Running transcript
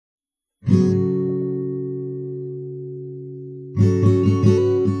The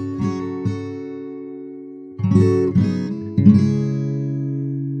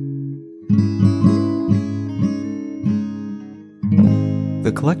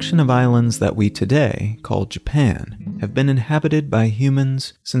collection of islands that we today call Japan have been inhabited by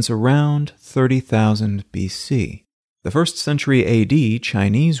humans since around 30,000 BC. The 1st century AD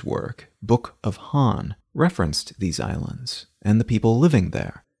Chinese work, Book of Han, referenced these islands and the people living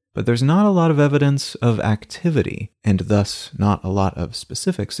there, but there's not a lot of evidence of activity, and thus not a lot of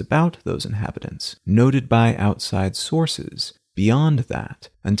specifics about those inhabitants, noted by outside sources beyond that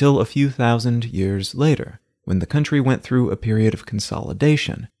until a few thousand years later, when the country went through a period of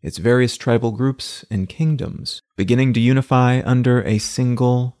consolidation, its various tribal groups and kingdoms beginning to unify under a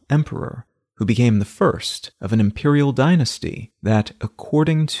single emperor, who became the first of an imperial dynasty that,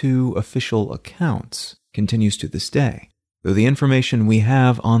 according to official accounts, continues to this day. Though the information we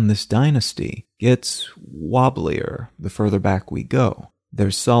have on this dynasty gets wobblier the further back we go.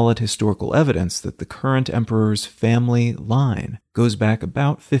 There's solid historical evidence that the current emperor's family line goes back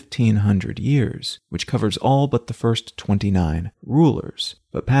about 1,500 years, which covers all but the first 29 rulers.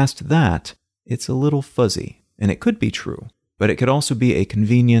 But past that, it's a little fuzzy, and it could be true, but it could also be a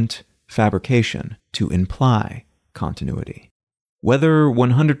convenient fabrication to imply continuity. Whether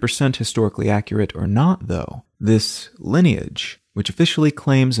 100% historically accurate or not, though, this lineage, which officially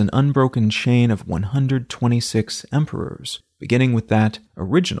claims an unbroken chain of 126 emperors, beginning with that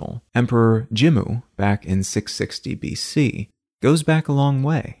original Emperor Jimmu back in 660 BC, goes back a long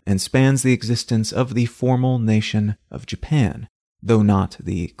way and spans the existence of the formal nation of Japan, though not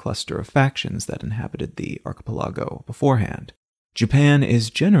the cluster of factions that inhabited the archipelago beforehand. Japan is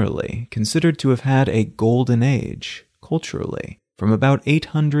generally considered to have had a golden age, culturally, from about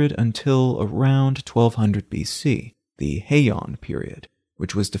 800 until around 1200 BC, the Heian period,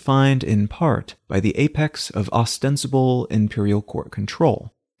 which was defined in part by the apex of ostensible imperial court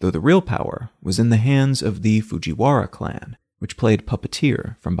control, though the real power was in the hands of the Fujiwara clan, which played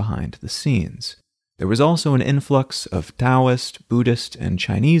puppeteer from behind the scenes. There was also an influx of Taoist, Buddhist, and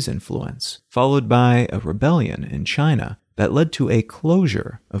Chinese influence, followed by a rebellion in China that led to a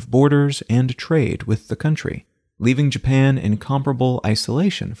closure of borders and trade with the country, leaving Japan in comparable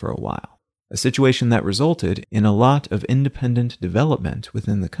isolation for a while, a situation that resulted in a lot of independent development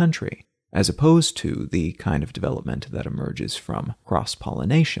within the country, as opposed to the kind of development that emerges from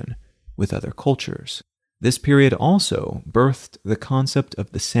cross-pollination with other cultures. This period also birthed the concept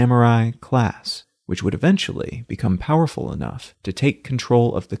of the samurai class, which would eventually become powerful enough to take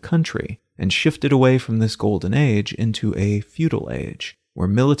control of the country and shift it away from this golden age into a feudal age, where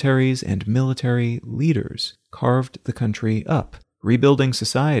militaries and military leaders carved the country up, rebuilding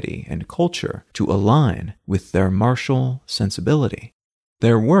society and culture to align with their martial sensibility.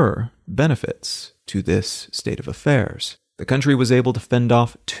 There were benefits to this state of affairs. The country was able to fend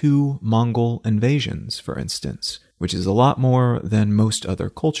off 2 Mongol invasions, for instance, which is a lot more than most other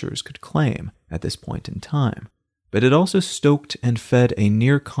cultures could claim at this point in time. But it also stoked and fed a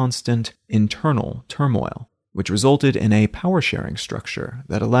near-constant internal turmoil, which resulted in a power-sharing structure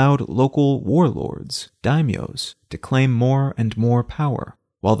that allowed local warlords, daimyos, to claim more and more power,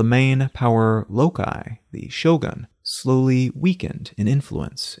 while the main power loci, the shogun, slowly weakened in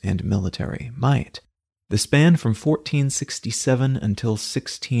influence and military might. The span from 1467 until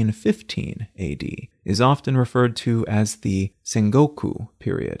 1615 AD is often referred to as the Sengoku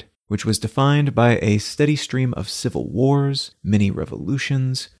period, which was defined by a steady stream of civil wars,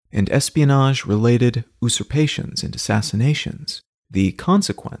 mini-revolutions, and espionage-related usurpations and assassinations, the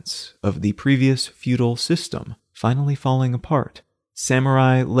consequence of the previous feudal system finally falling apart.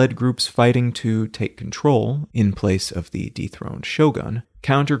 Samurai-led groups fighting to take control in place of the dethroned shogun,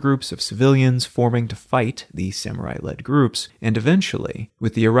 counter-groups of civilians forming to fight the samurai-led groups, and eventually,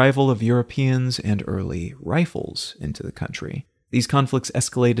 with the arrival of Europeans and early rifles into the country, these conflicts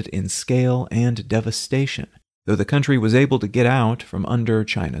escalated in scale and devastation. Though the country was able to get out from under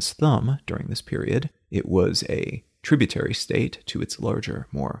China's thumb during this period, it was a tributary state to its larger,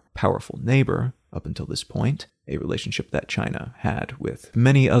 more powerful neighbor up until this point, a relationship that China had with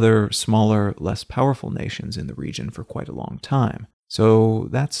many other smaller, less powerful nations in the region for quite a long time. So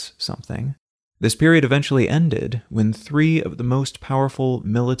that's something. This period eventually ended when 3 of the most powerful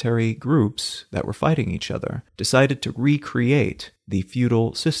military groups that were fighting each other decided to recreate the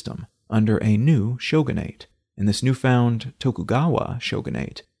feudal system under a new shogunate. And this newfound Tokugawa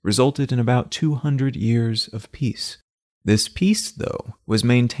shogunate resulted in about 200 years of peace. This peace, though, was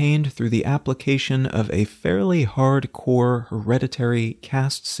maintained through the application of a fairly hardcore hereditary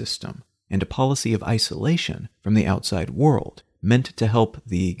caste system and a policy of isolation from the outside world, meant to help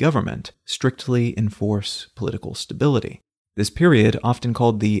the government strictly enforce political stability. This period, often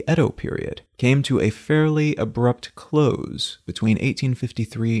called the Edo period, came to a fairly abrupt close between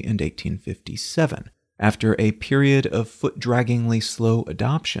 1853 and 1857, after a period of foot-draggingly slow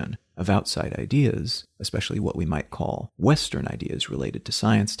adoption of outside ideas, especially what we might call Western ideas related to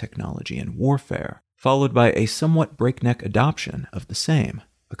science, technology, and warfare, followed by a somewhat breakneck adoption of the same,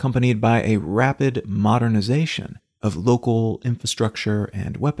 accompanied by a rapid modernization of local infrastructure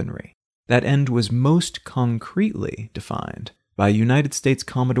and weaponry. That end was most concretely defined by United States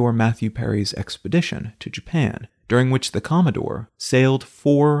Commodore Matthew Perry's expedition to Japan, during which the Commodore sailed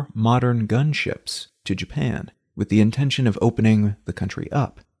 4 modern gunships to Japan with the intention of opening the country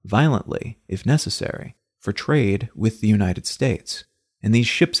up, violently if necessary, for trade with the United States. And these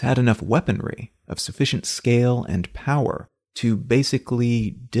ships had enough weaponry of sufficient scale and power to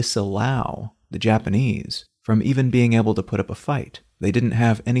basically disallow the Japanese from even being able to put up a fight. They didn't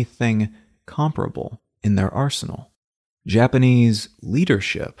have anything comparable in their arsenal. Japanese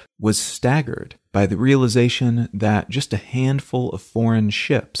leadership was staggered by the realization that just a handful of foreign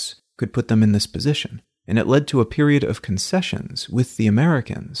ships could put them in this position, and it led to a period of concessions with the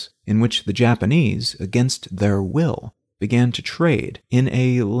Americans in which the Japanese, against their will, began to trade in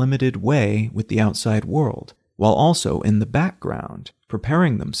a limited way with the outside world, while also in the background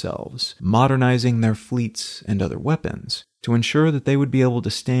preparing themselves, modernizing their fleets and other weapons to ensure that they would be able to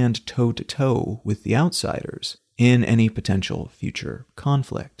stand toe-to-toe with the outsiders in any potential future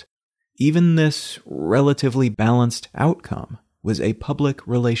conflict. Even this relatively balanced outcome was a public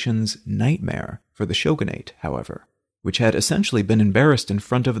relations nightmare for the shogunate, however, which had essentially been embarrassed in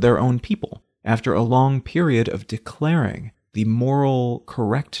front of their own people after a long period of declaring the moral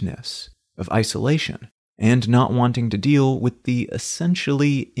correctness of isolation and not wanting to deal with the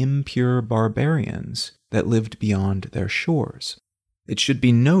essentially impure barbarians that lived beyond their shores. It should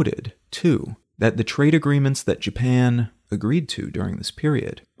be noted, too, that the trade agreements that Japan agreed to during this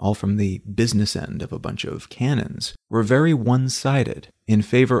period, all from the business end of a bunch of cannons, were very one-sided in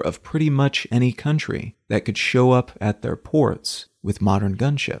favor of pretty much any country that could show up at their ports with modern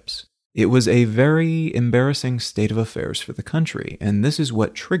gunships. It was a very embarrassing state of affairs for the country, and this is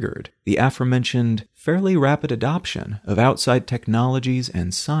what triggered the aforementioned fairly rapid adoption of outside technologies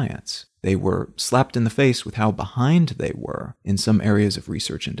and science. They were slapped in the face with how behind they were in some areas of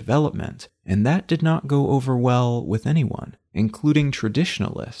research and development, and that did not go over well with anyone, including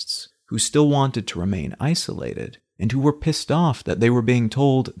traditionalists who still wanted to remain isolated and who were pissed off that they were being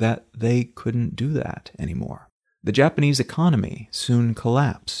told that they couldn't do that anymore. The Japanese economy soon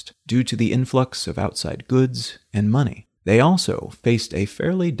collapsed due to the influx of outside goods and money. They also faced a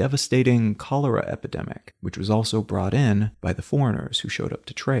fairly devastating cholera epidemic, which was also brought in by the foreigners who showed up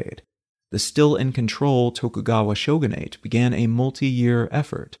to trade. The still-in-control Tokugawa shogunate began a multi-year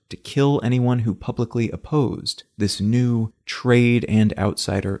effort to kill anyone who publicly opposed this new trade and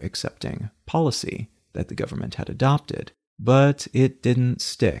outsider-accepting policy that the government had adopted. But it didn't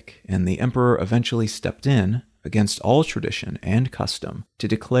stick, and the emperor eventually stepped in against all tradition and custom to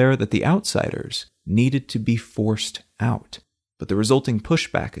declare that the outsiders needed to be forced out. But the resulting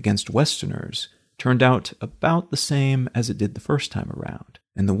pushback against Westerners turned out about the same as it did the first time around,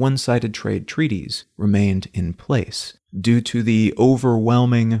 and the one-sided trade treaties remained in place due to the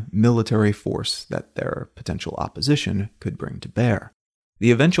overwhelming military force that their potential opposition could bring to bear.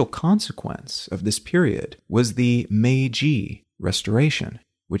 The eventual consequence of this period was the Meiji Restoration,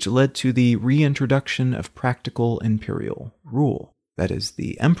 which led to the reintroduction of practical imperial rule, that is,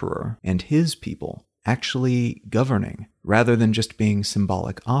 the emperor and his people actually governing, rather than just being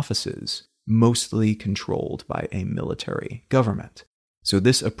symbolic offices, mostly controlled by a military government. So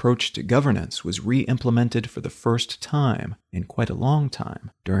this approach to governance was re-implemented for the first time in quite a long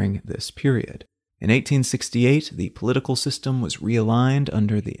time during this period. In 1868, the political system was realigned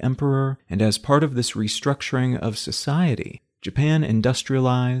under the emperor, and as part of this restructuring of society, Japan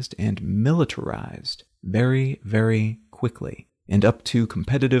industrialized and militarized very, very quickly, and up to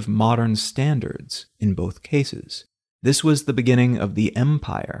competitive modern standards in both cases. This was the beginning of the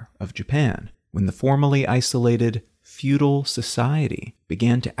Empire of Japan, when the formerly isolated feudal society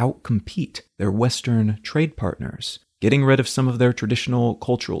began to outcompete their Western trade partners, getting rid of some of their traditional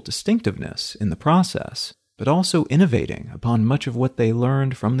cultural distinctiveness in the process, but also innovating upon much of what they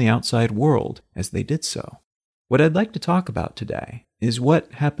learned from the outside world as they did so. What I'd like to talk about today is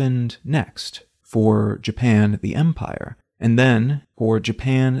what happened next for Japan, the Empire, and then for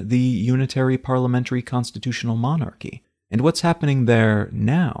Japan, the unitary parliamentary constitutional monarchy, and what's happening there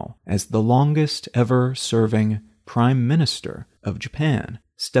now as the longest ever serving Prime Minister of Japan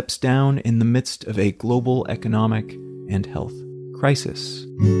steps down in the midst of a global economic and health crisis.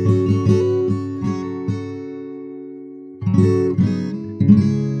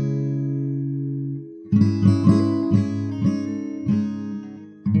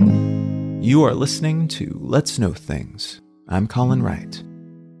 You are listening to Let's Know Things. I'm Colin Wright.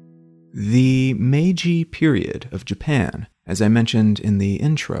 The Meiji period of Japan, as I mentioned in the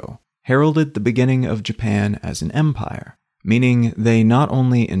intro, heralded the beginning of Japan as an empire, meaning they not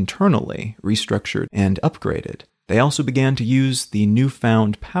only internally restructured and upgraded, they also began to use the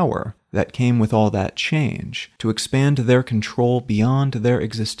newfound power that came with all that change to expand their control beyond their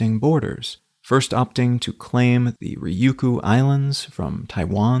existing borders, first opting to claim the Ryukyu Islands from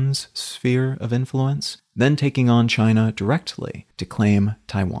Taiwan's sphere of influence, then taking on China directly to claim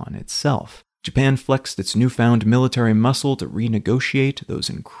Taiwan itself. Japan flexed its newfound military muscle to renegotiate those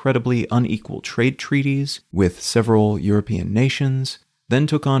incredibly unequal trade treaties with several European nations, then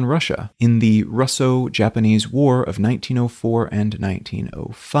took on Russia in the Russo-Japanese War of 1904 and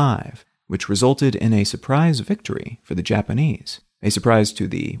 1905, which resulted in a surprise victory for the Japanese. A surprise to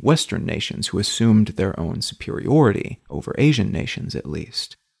the Western nations who assumed their own superiority over Asian nations at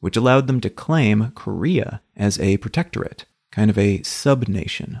least, which allowed them to claim Korea as a protectorate, kind of a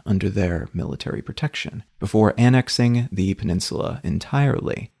sub-nation under their military protection, before annexing the peninsula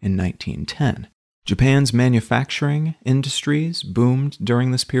entirely in 1910. Japan's manufacturing industries boomed during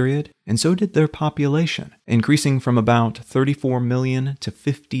this period, and so did their population, increasing from about 34 million to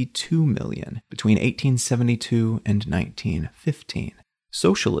 52 million between 1872 and 1915.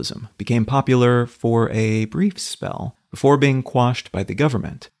 Socialism became popular for a brief spell before being quashed by the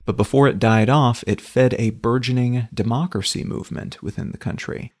government, but before it died off, it fed a burgeoning democracy movement within the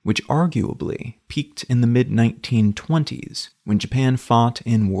country, which arguably peaked in the mid-1920s when Japan fought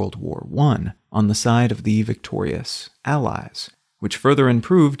in World War I on the side of the victorious Allies, which further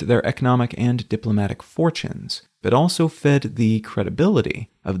improved their economic and diplomatic fortunes, but also fed the credibility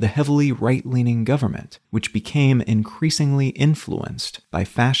of the heavily right-leaning government, which became increasingly influenced by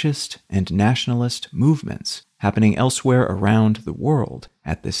fascist and nationalist movements happening elsewhere around the world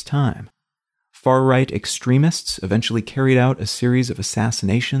at this time. Far-right extremists eventually carried out a series of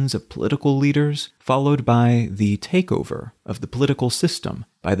assassinations of political leaders, followed by the takeover of the political system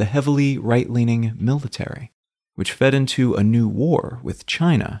by the heavily right-leaning military, which fed into a new war with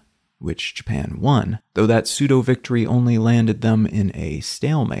China, which Japan won, though that pseudo-victory only landed them in a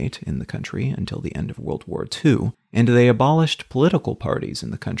stalemate in the country until the end of World War II, and they abolished political parties in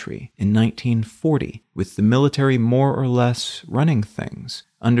the country in 1940, with the military more or less running things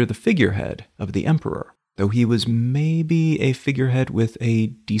under the figurehead of the emperor, though he was maybe a figurehead with a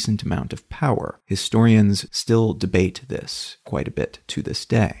decent amount of power. Historians still debate this quite a bit to this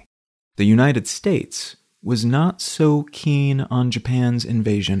day. The United States was not so keen on Japan's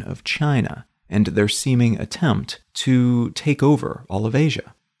invasion of China and their seeming attempt to take over all of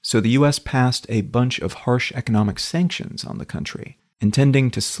Asia. So the US passed a bunch of harsh economic sanctions on the country,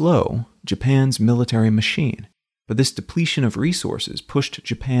 intending to slow Japan's military machine. But this depletion of resources pushed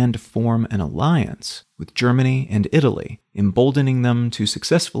Japan to form an alliance with Germany and Italy, emboldening them to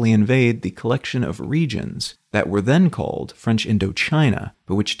successfully invade the collection of regions that were then called French Indochina,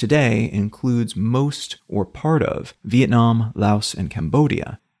 but which today includes most or part of Vietnam, Laos, and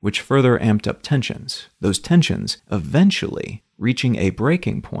Cambodia, which further amped up tensions. Those tensions eventually reaching a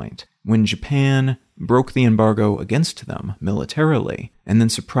breaking point when Japan broke the embargo against them militarily and then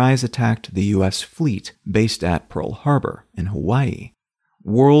surprise attacked the U.S. fleet based at Pearl Harbor in Hawaii.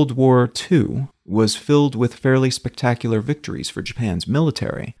 World War II was filled with fairly spectacular victories for Japan's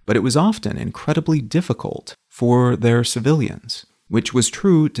military, but it was often incredibly difficult for their civilians, which was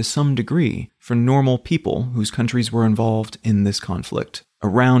true to some degree for normal people whose countries were involved in this conflict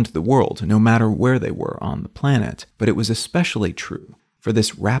around the world, no matter where they were on the planet, but it was especially true for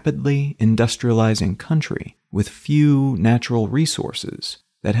this rapidly industrializing country with few natural resources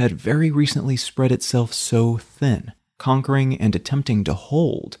that had very recently spread itself so thin, conquering and attempting to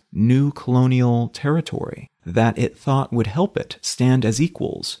hold new colonial territory that it thought would help it stand as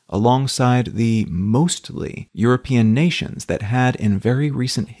equals alongside the mostly European nations that had in very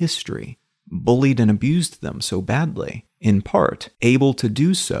recent history bullied and abused them so badly, in part able to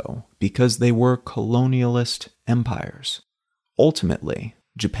do so because they were colonialist empires. Ultimately,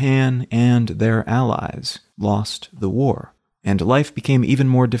 Japan and their allies lost the war, and life became even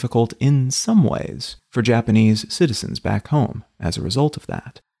more difficult in some ways for Japanese citizens back home as a result of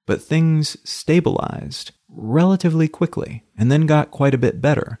that. But things stabilized relatively quickly and then got quite a bit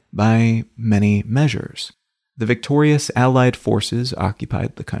better by many measures. The victorious Allied forces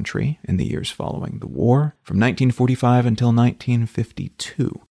occupied the country in the years following the war, from 1945 until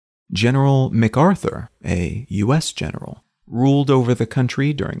 1952. General MacArthur, a U.S. general, ruled over the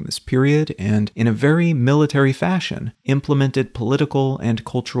country during this period and, in a very military fashion, implemented political and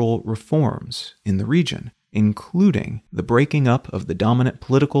cultural reforms in the region, including the breaking up of the dominant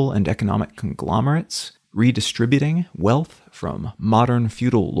political and economic conglomerates, redistributing wealth from modern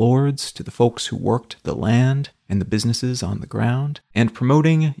feudal lords to the folks who worked the land and the businesses on the ground, and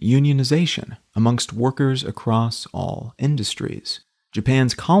promoting unionization amongst workers across all industries.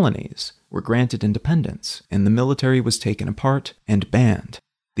 Japan's colonies were granted independence, and the military was taken apart and banned.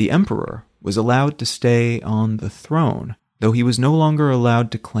 The emperor was allowed to stay on the throne, though he was no longer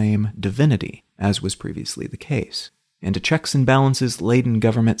allowed to claim divinity, as was previously the case. And a checks and balances-laden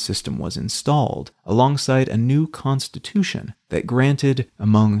government system was installed alongside a new constitution that granted,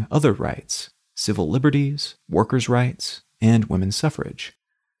 among other rights, civil liberties, workers' rights, and women's suffrage.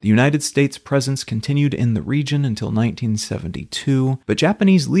 The United States' presence continued in the region until 1972, but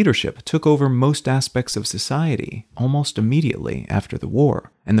Japanese leadership took over most aspects of society almost immediately after the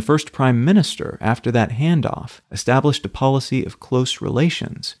war, and the first prime minister after that handoff established a policy of close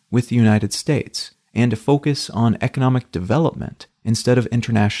relations with the United States and a focus on economic development instead of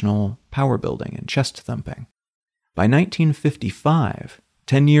international power building and chest thumping. By 1955,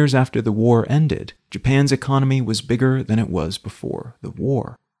 10 years after the war ended, Japan's economy was bigger than it was before the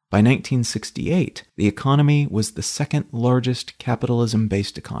war. By 1968, the economy was the second largest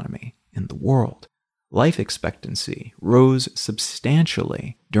capitalism-based economy in the world. Life expectancy rose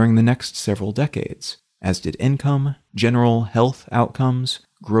substantially during the next several decades, as did income, general health outcomes,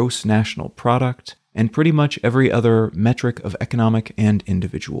 gross national product, and pretty much every other metric of economic and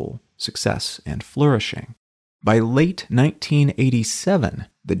individual success and flourishing. By late 1987,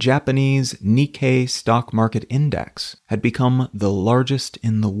 the Japanese Nikkei stock market index had become the largest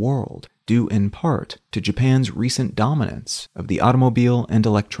in the world, due in part to Japan's recent dominance of the automobile and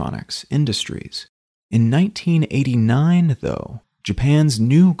electronics industries. In 1989, though, Japan's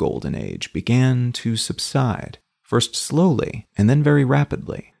new golden age began to subside, first slowly and then very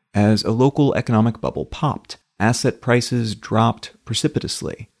rapidly. As a local economic bubble popped, asset prices dropped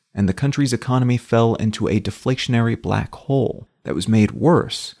precipitously, and the country's economy fell into a deflationary black hole that was made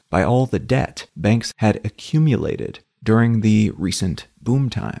worse by all the debt banks had accumulated during the recent boom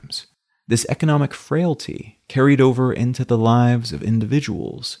times. This economic frailty carried over into the lives of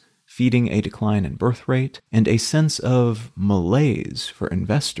individuals, feeding a decline in birth rate and a sense of malaise for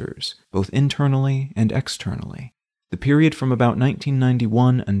investors, both internally and externally. The period from about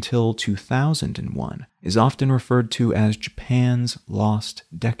 1991 until 2001 is often referred to as Japan's lost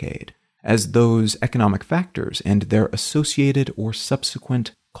decade, as those economic factors and their associated or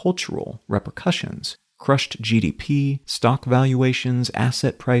subsequent cultural repercussions crushed GDP, stock valuations,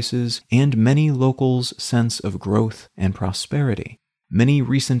 asset prices, and many locals' sense of growth and prosperity. Many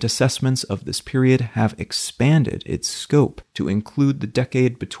recent assessments of this period have expanded its scope to include the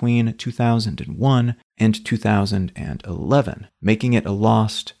decade between 2001 and 2011, making it a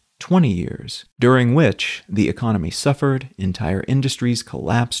lost 20 years, during which the economy suffered, entire industries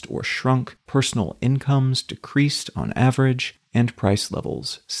collapsed or shrunk, personal incomes decreased on average, and price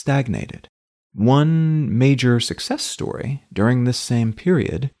levels stagnated. One major success story during this same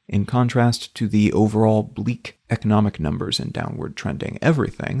period, in contrast to the overall bleak economic numbers and downward trending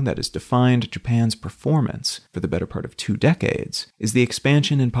everything that has defined Japan's performance for the better part of 2 decades, is the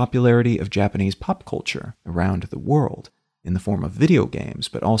expansion in popularity of Japanese pop culture around the world, in the form of video games,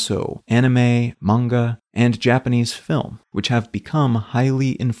 but also anime, manga, and Japanese film, which have become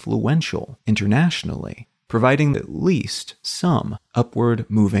highly influential internationally, providing at least some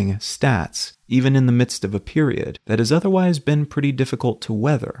upward-moving stats, even in the midst of a period that has otherwise been pretty difficult to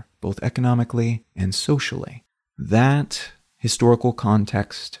weather, both economically and socially. That historical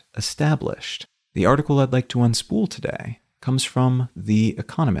context established, the article I'd like to unspool today comes from The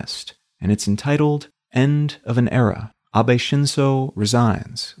Economist, and it's entitled, "End of an Era. Abe Shinzo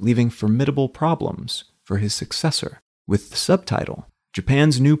Resigns, Leaving Formidable Problems for His Successor," with the subtitle,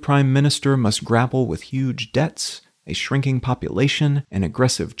 "Japan's new prime minister must grapple with huge debts, a shrinking population, an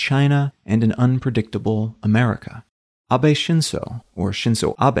aggressive China, and an unpredictable America." Abe Shinzo, or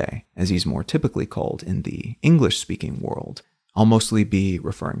Shinzo Abe, as he's more typically called in the English-speaking world. I'll mostly be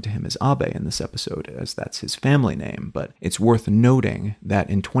referring to him as Abe in this episode, as that's his family name, but it's worth noting that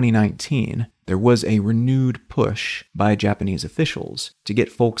in 2019, there was a renewed push by Japanese officials to get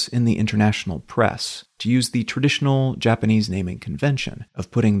folks in the international press to use the traditional Japanese naming convention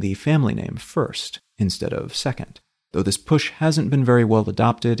of putting the family name first instead of second. Though this push hasn't been very well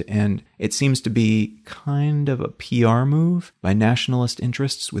adopted, and it seems to be kind of a PR move by nationalist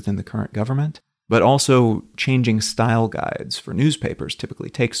interests within the current government, But also, changing style guides for newspapers typically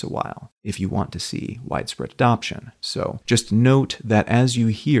takes a while if you want to see widespread adoption. So just note that as you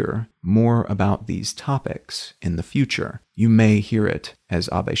hear more about these topics in the future, you may hear it as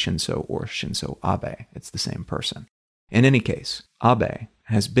Abe Shinzo or Shinzo Abe. It's the same person. In any case, Abe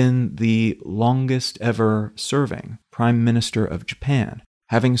has been the longest ever serving Prime Minister of Japan,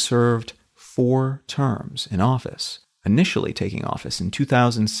 having served 4 terms in office, initially taking office in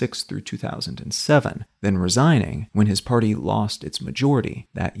 2006 through 2007, then resigning when his party lost its majority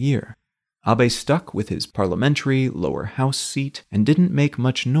that year. Abe stuck with his parliamentary lower house seat and didn't make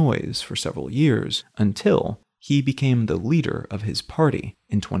much noise for several years until he became the leader of his party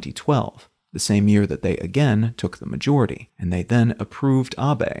in 2012, the same year that they again took the majority, and they then approved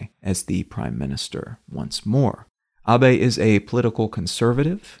Abe as the prime minister once more. Abe is a political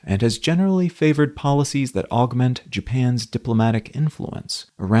conservative and has generally favored policies that augment Japan's diplomatic influence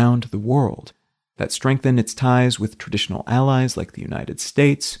around the world, that strengthen its ties with traditional allies like the United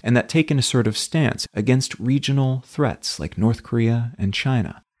States, and that take an assertive stance against regional threats like North Korea and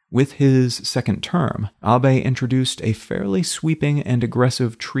China. With his second term, Abe introduced a fairly sweeping and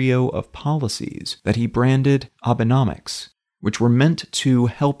aggressive trio of policies that he branded Abenomics, which were meant to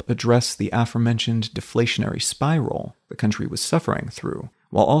help address the aforementioned deflationary spiral the country was suffering through,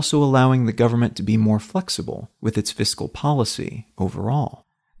 while also allowing the government to be more flexible with its fiscal policy overall.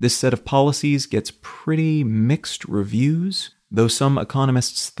 This set of policies gets pretty mixed reviews, though some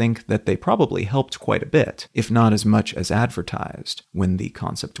economists think that they probably helped quite a bit, if not as much as advertised when the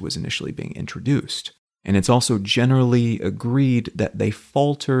concept was initially being introduced. And it's also generally agreed that they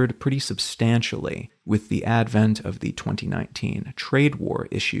faltered pretty substantially with the advent of the 2019 trade war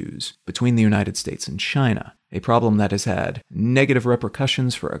issues between the United States and China, a problem that has had negative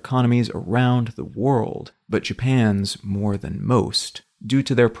repercussions for economies around the world, but Japan's more than most, due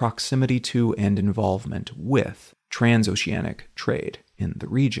to their proximity to and involvement with transoceanic trade in the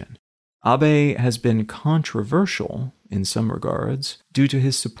region. Abe has been controversial in some regards due to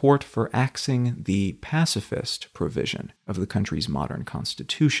his support for axing the pacifist provision of the country's modern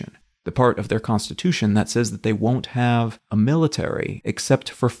constitution, the part of their constitution that says that they won't have a military except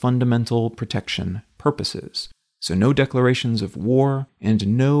for fundamental protection purposes. So no declarations of war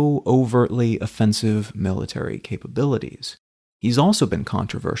and no overtly offensive military capabilities. He's also been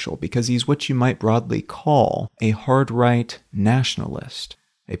controversial because he's what you might broadly call a hard-right nationalist,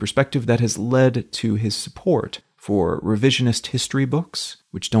 a perspective that has led to his support for revisionist history books,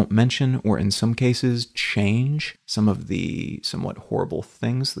 which don't mention or in some cases change some of the somewhat horrible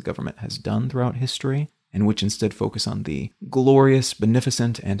things the government has done throughout history, and which instead focus on the glorious,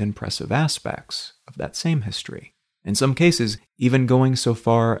 beneficent, and impressive aspects of that same history. In some cases, even going so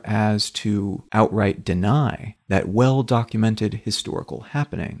far as to outright deny that well-documented historical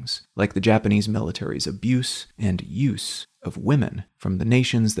happenings, like the Japanese military's abuse and use of women from the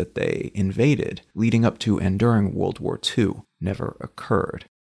nations that they invaded leading up to and during World War II, never occurred.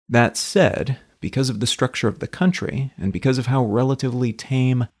 That said, because of the structure of the country, and because of how relatively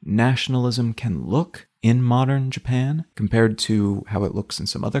tame nationalism can look in modern Japan compared to how it looks in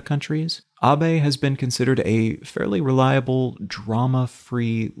some other countries, Abe has been considered a fairly reliable,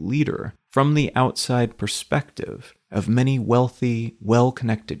 drama-free leader from the outside perspective of many wealthy,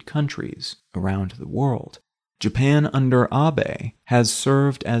 well-connected countries around the world. Japan under Abe has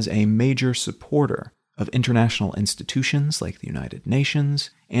served as a major supporter of international institutions like the United Nations,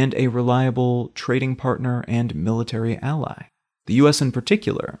 and a reliable trading partner and military ally. The US in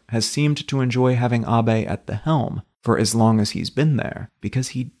particular has seemed to enjoy having Abe at the helm for as long as he's been there, because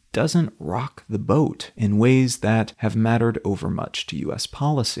he doesn't rock the boat in ways that have mattered overmuch to US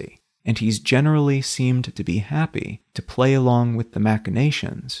policy, and he's generally seemed to be happy to play along with the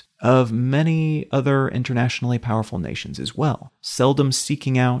machinations of many other internationally powerful nations as well, seldom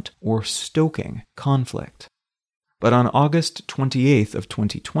seeking out or stoking conflict. But on August 28th of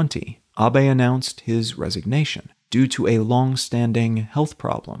 2020, Abe announced his resignation due to a long-standing health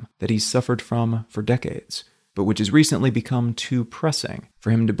problem that he's suffered from for decades, but which has recently become too pressing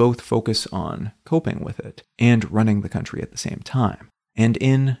for him to both focus on coping with it and running the country at the same time. And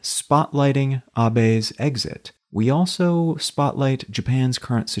in spotlighting Abe's exit, we also spotlight Japan's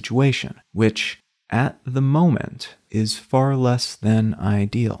current situation, which, at the moment, is far less than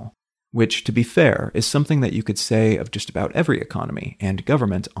ideal. Which, to be fair, is something that you could say of just about every economy and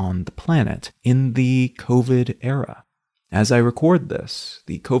government on the planet in the COVID era. As I record this,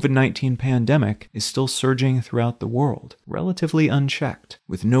 the COVID-19 pandemic is still surging throughout the world, relatively unchecked,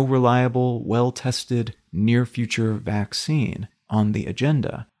 with no reliable, well-tested, near-future vaccine on the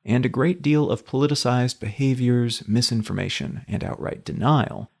agenda, and a great deal of politicized behaviors, misinformation, and outright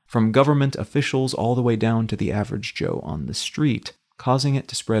denial from government officials all the way down to the average Joe on the street, causing it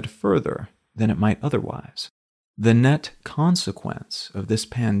to spread further than it might otherwise. The net consequence of this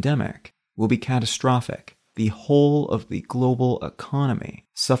pandemic will be catastrophic. The whole of the global economy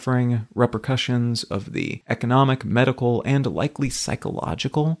suffering repercussions of the economic, medical, and likely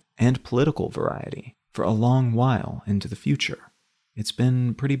psychological and political variety for a long while into the future. It's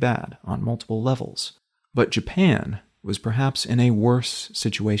been pretty bad on multiple levels. But Japan was perhaps in a worse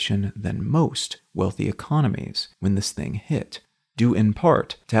situation than most wealthy economies when this thing hit, due in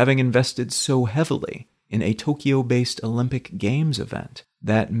part to having invested so heavily in a Tokyo-based Olympic Games event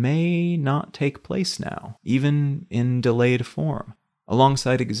that may not take place now, even in delayed form,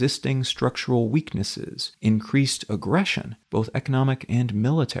 alongside existing structural weaknesses, increased aggression, both economic and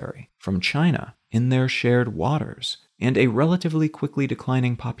military, from China in their shared waters, and a relatively quickly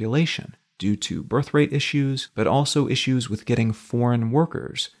declining population due to birth rate issues, but also issues with getting foreign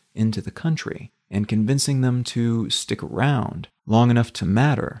workers into the country and convincing them to stick around long enough to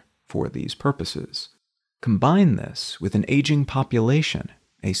matter for these purposes. Combine this with an aging population,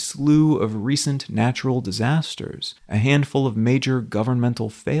 a slew of recent natural disasters, a handful of major governmental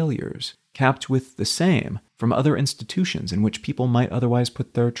failures, capped with the same from other institutions in which people might otherwise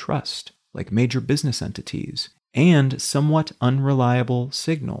put their trust, like major business entities, and somewhat unreliable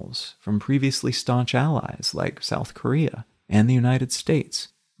signals from previously staunch allies like South Korea and the United States,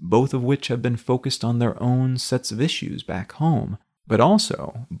 both of which have been focused on their own sets of issues back home, but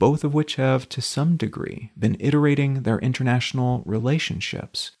also both of which have, to some degree, been iterating their international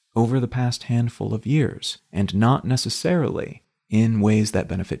relationships over the past handful of years, and not necessarily in ways that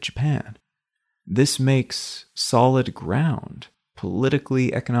benefit Japan. This makes solid ground,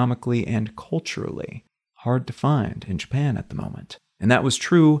 politically, economically, and culturally, hard to find in Japan at the moment. And that was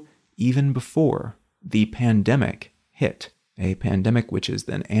true even before the pandemic hit, a pandemic which has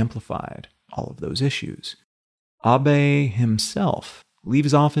then amplified all of those issues. Abe himself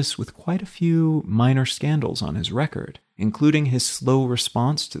leaves office with quite a few minor scandals on his record, including his slow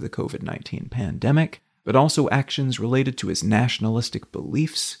response to the COVID-19 pandemic, but also actions related to his nationalistic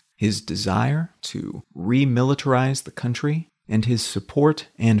beliefs, his desire to remilitarize the country, and his support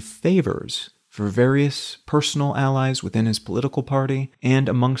and favors for various personal allies within his political party and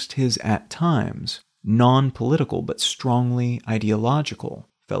amongst his, at times, non-political but strongly ideological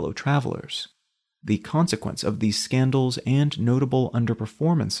fellow travelers. The consequence of these scandals and notable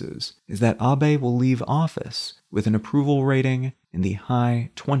underperformances is that Abe will leave office with an approval rating in the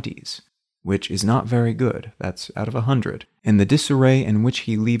high 20s, which is not very good. That's out of 100. And the disarray in which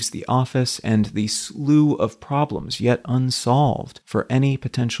he leaves the office and the slew of problems yet unsolved for any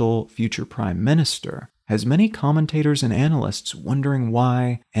potential future prime minister has many commentators and analysts wondering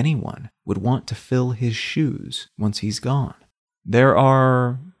why anyone would want to fill his shoes once he's gone. There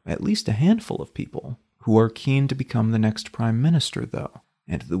are at least a handful of people who are keen to become the next prime minister, though,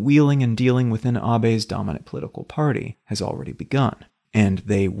 and the wheeling and dealing within Abe's dominant political party has already begun, and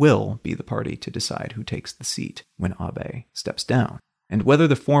they will be the party to decide who takes the seat when Abe steps down. And whether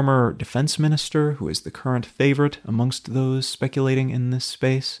the former defense minister, who is the current favorite amongst those speculating in this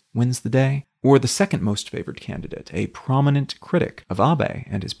space, wins the day, or the second most favored candidate, a prominent critic of Abe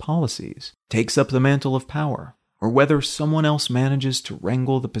and his policies, takes up the mantle of power, or whether someone else manages to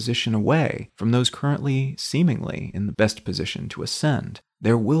wrangle the position away from those currently seemingly in the best position to ascend,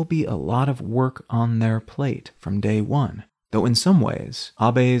 there will be a lot of work on their plate from day one. Though in some ways,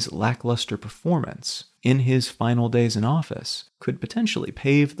 Abe's lackluster performance in his final days in office could potentially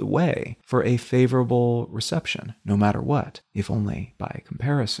pave the way for a favorable reception, no matter what, if only by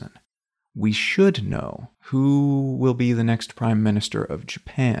comparison. We should know who will be the next Prime Minister of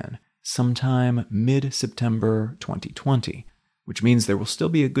Japan sometime mid-September 2020, which means there will still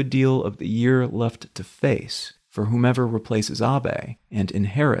be a good deal of the year left to face for whomever replaces Abe and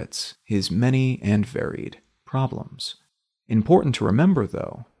inherits his many and varied problems. Important to remember,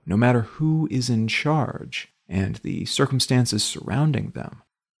 though, no matter who is in charge and the circumstances surrounding them,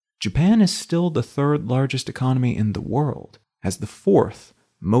 Japan is still the third largest economy in the world, has the fourth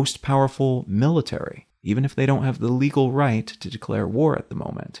most powerful military, even if they don't have the legal right to declare war at the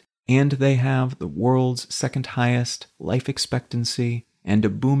moment, and they have the world's second highest life expectancy and a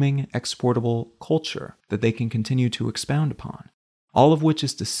booming exportable culture that they can continue to expound upon. All of which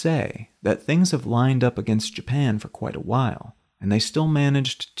is to say that things have lined up against Japan for quite a while, and they still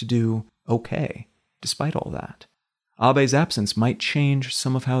managed to do okay, despite all that. Abe's absence might change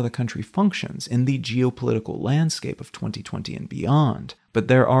some of how the country functions in the geopolitical landscape of 2020 and beyond, but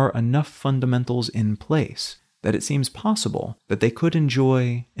there are enough fundamentals in place that it seems possible that they could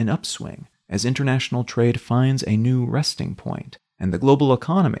enjoy an upswing as international trade finds a new resting point and the global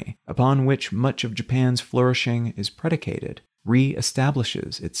economy, upon which much of Japan's flourishing is predicated,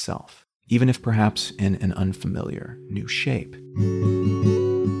 re-establishes itself, even if perhaps in an unfamiliar new shape.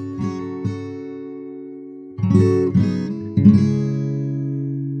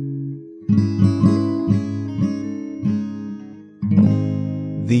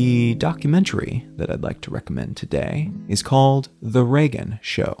 The documentary that I'd like to recommend today is called The Reagan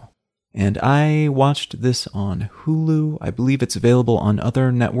Show. And I watched this on Hulu. I believe it's available on other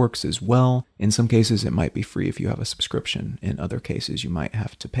networks as well. In some cases, it might be free if you have a subscription. In other cases, you might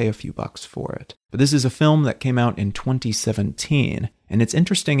have to pay a few bucks for it. But this is a film that came out in 2017, and it's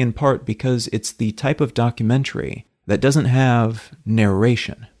interesting in part because it's the type of documentary that doesn't have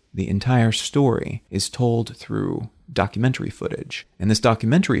narration. The entire story is told through documentary footage. And this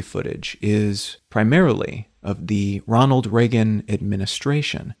documentary footage is primarily of the Ronald Reagan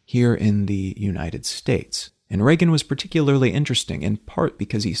administration here in the United States. And Reagan was particularly interesting in part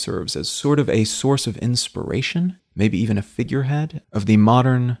because he serves as sort of a source of inspiration, maybe even a figurehead of the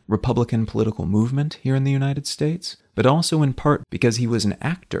modern Republican political movement here in the United States, but also in part because he was an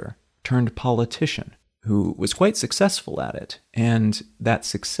actor turned politician who was quite successful at it, and that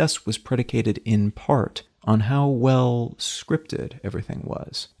success was predicated in part on how well scripted everything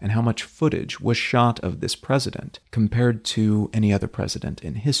was, and how much footage was shot of this president compared to any other president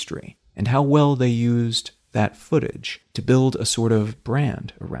in history, and how well they used that footage to build a sort of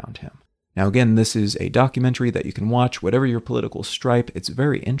brand around him. Now again, this is a documentary that you can watch, whatever your political stripe. It's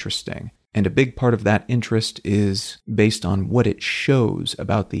very interesting. And a big part of that interest is based on what it shows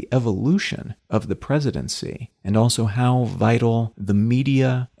about the evolution of the presidency, and also how vital the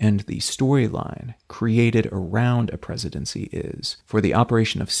media and the storyline created around a presidency is for the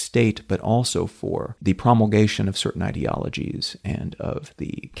operation of state, but also for the promulgation of certain ideologies and of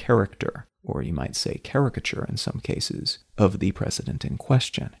the character, or you might say caricature in some cases, of the president in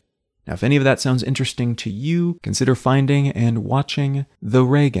question. Now, if any of that sounds interesting to you, consider finding and watching The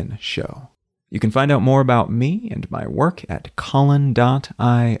Reagan Show. You can find out more about me and my work at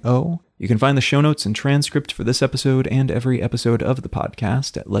Colin.io. You can find the show notes and transcript for this episode and every episode of the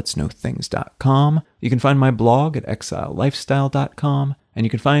podcast at letsknowthings.com. You can find my blog at exilelifestyle.com, and you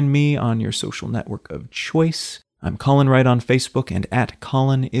can find me on your social network of choice. I'm Colin Wright on Facebook, and at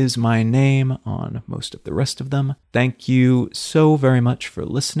Colin is my name on most of the rest of them. Thank you so very much for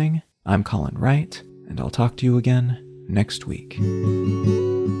listening. I'm Colin Wright, and I'll talk to you again next week.